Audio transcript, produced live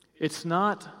It's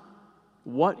not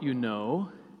what you know,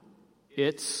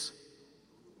 it's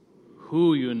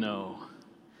who you know.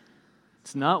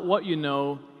 It's not what you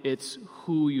know, it's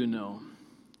who you know.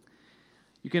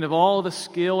 You can have all the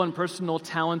skill and personal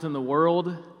talent in the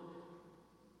world,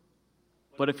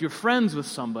 but if you're friends with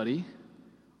somebody,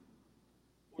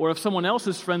 or if someone else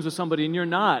is friends with somebody and you're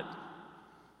not,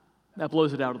 that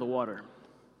blows it out of the water.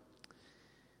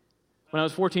 When I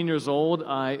was 14 years old,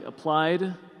 I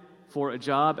applied for a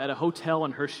job at a hotel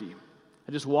in Hershey.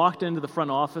 I just walked into the front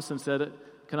office and said,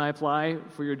 "Can I apply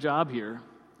for your job here?"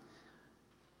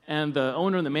 And the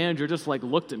owner and the manager just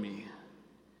looked at me.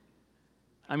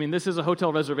 I mean, this is a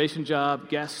hotel reservation job,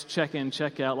 guests, check-in,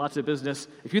 check-out, lots of business.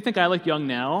 If you think I look young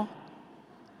now,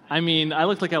 I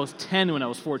looked like I was 10 when I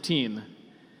was 14.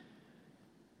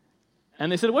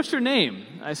 And they said, "What's your name?"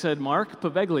 I said, "Mark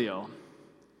Paveglio."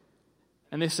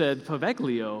 And they said,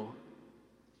 "Paveglio?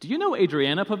 Do you know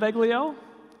Adriana Paveglio?"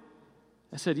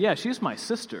 I said, "Yeah, she's my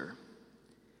sister."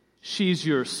 "She's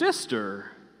your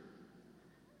sister?"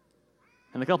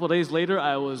 And a couple of days later,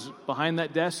 I was behind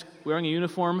that desk, wearing a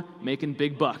uniform, making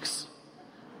big bucks.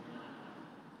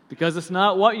 Because it's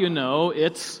not what you know,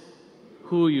 it's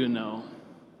who you know.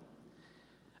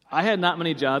 I had not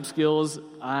many job skills.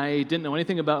 I didn't know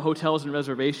anything about hotels and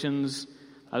reservations.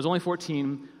 I was only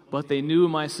 14, but they knew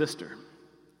my sister.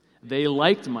 They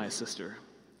liked my sister.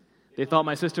 They thought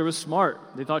my sister was smart.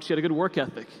 They thought she had a good work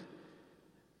ethic.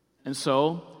 And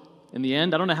so, in the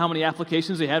end, I don't know how many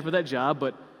applications they had for that job,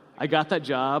 but I got that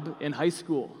job in high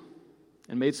school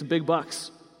and made some big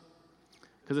bucks.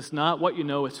 Because it's not what you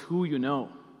know, it's who you know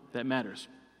that matters.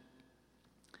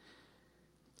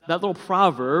 That little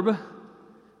proverb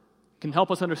can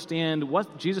help us understand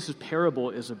what Jesus' parable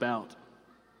is about.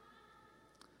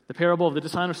 The parable of the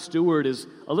dishonest steward is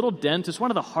a little dense. It's one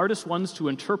of the hardest ones to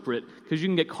interpret because you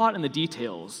can get caught in the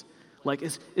details. Like,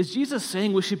 is Jesus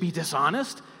saying we should be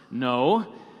dishonest? No.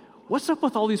 What's up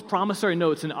with all these promissory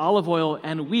notes and olive oil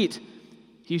and wheat?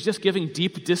 He's just giving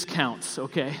deep discounts,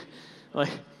 okay?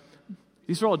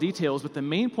 These are all details, but the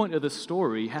main point of the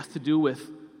story has to do with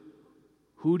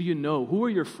who do you know? Who are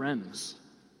your friends?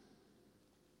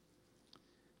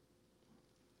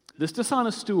 This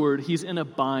dishonest steward, he's in a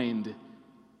bind.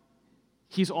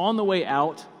 He's on the way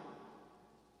out.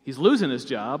 He's losing his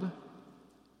job.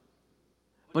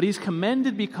 But he's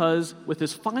commended because with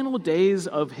his final days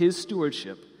of his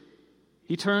stewardship,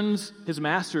 he turns his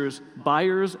master's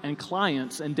buyers and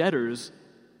clients and debtors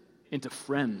into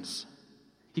friends.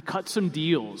 He cuts some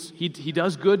deals. He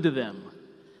does good to them.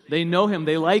 They know him.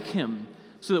 They like him.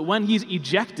 So that when he's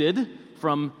ejected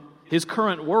from his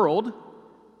current world,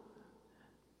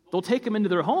 they'll take him into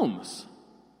their homes.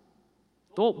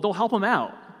 They'll help him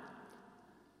out.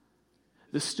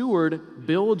 The steward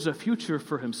builds a future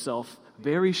for himself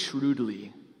very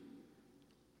shrewdly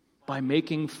by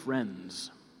making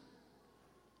friends.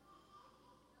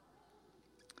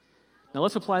 Now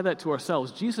let's apply that to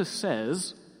ourselves. Jesus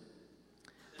says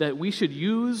that we should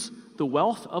use the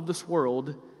wealth of this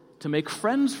world to make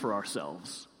friends for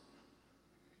ourselves,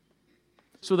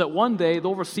 so that one day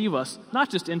they'll receive us not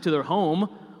just into their home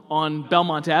on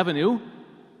Belmont Avenue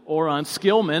or on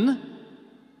Skillman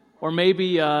or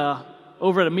maybe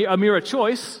over at Amira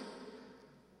Choice,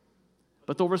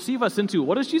 but they'll receive us into,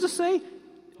 what does Jesus say?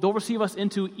 They'll receive us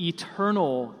into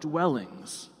eternal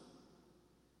dwellings.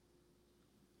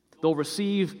 They'll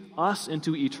receive us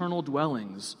into eternal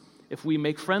dwellings if we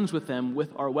make friends with them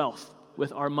with our wealth,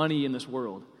 with our money in this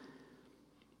world.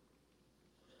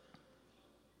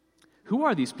 Who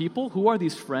are these people? Who are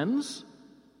these friends?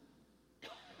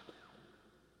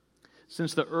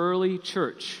 Since the early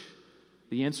church,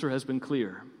 the answer has been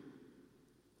clear.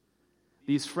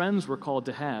 These friends we're called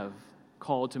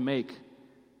to make,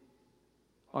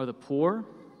 are the poor,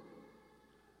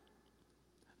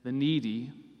 the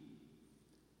needy,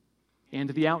 and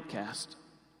the outcast.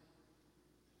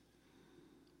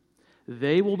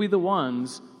 They will be the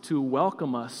ones to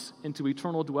welcome us into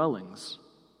eternal dwellings.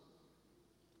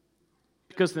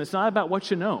 Because it's not about what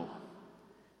you know.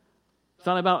 It's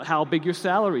not about how big your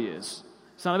salary is.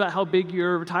 It's not about how big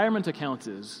your retirement account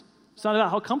is. It's not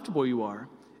about how comfortable you are.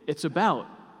 It's about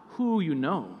who you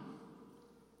know.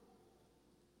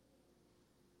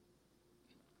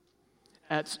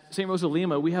 At St. Rosa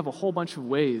Lima, we have a whole bunch of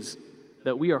ways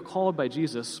that we are called by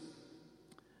Jesus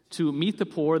to meet the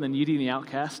poor, the needy, and the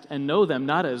outcast, and know them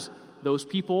not as those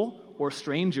people or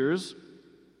strangers,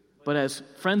 but as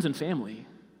friends and family.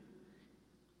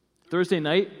 Thursday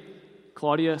night,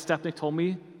 Claudia Stepnick told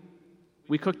me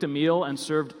we cooked a meal and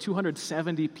served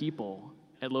 270 people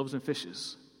at Loaves and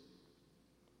Fishes.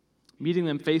 Meeting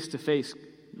them face to face,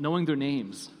 knowing their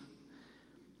names.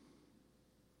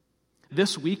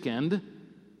 This weekend,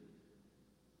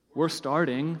 we're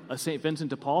starting a St. Vincent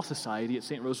de Paul Society at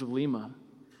St. Rose of Lima.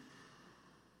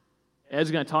 Ed's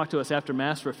going to talk to us after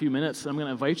Mass for a few minutes. I'm going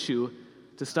to invite you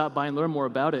to stop by and learn more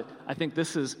about it. I think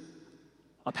this is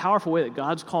a powerful way that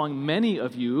God's calling many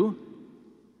of you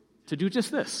to do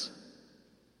just this,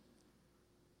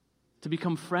 to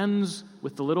become friends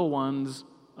with the little ones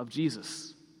of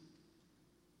Jesus,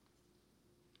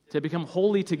 to become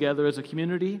holy together as a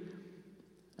community,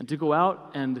 and to go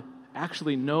out and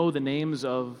actually know the names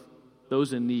of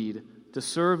those in need, to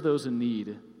serve those in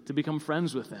need, to become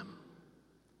friends with them.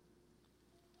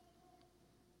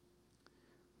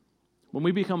 When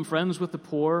we become friends with the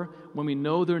poor, when we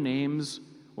know their names,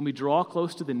 when we draw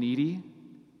close to the needy,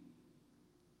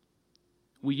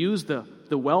 we use the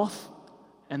wealth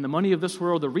and the money of this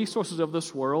world, the resources of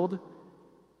this world,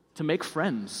 to make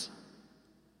friends.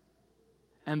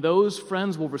 And those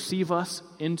friends will receive us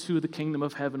into the kingdom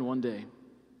of heaven one day.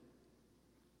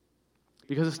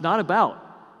 Because it's not about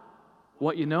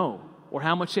what you know, or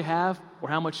how much you have, or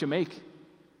how much you make.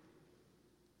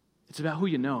 It's about who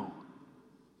you know.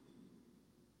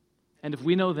 And if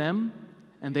we know them,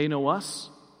 and they know us,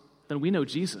 then we know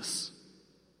Jesus.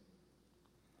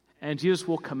 And Jesus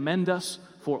will commend us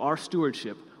for our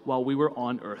stewardship while we were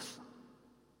on earth.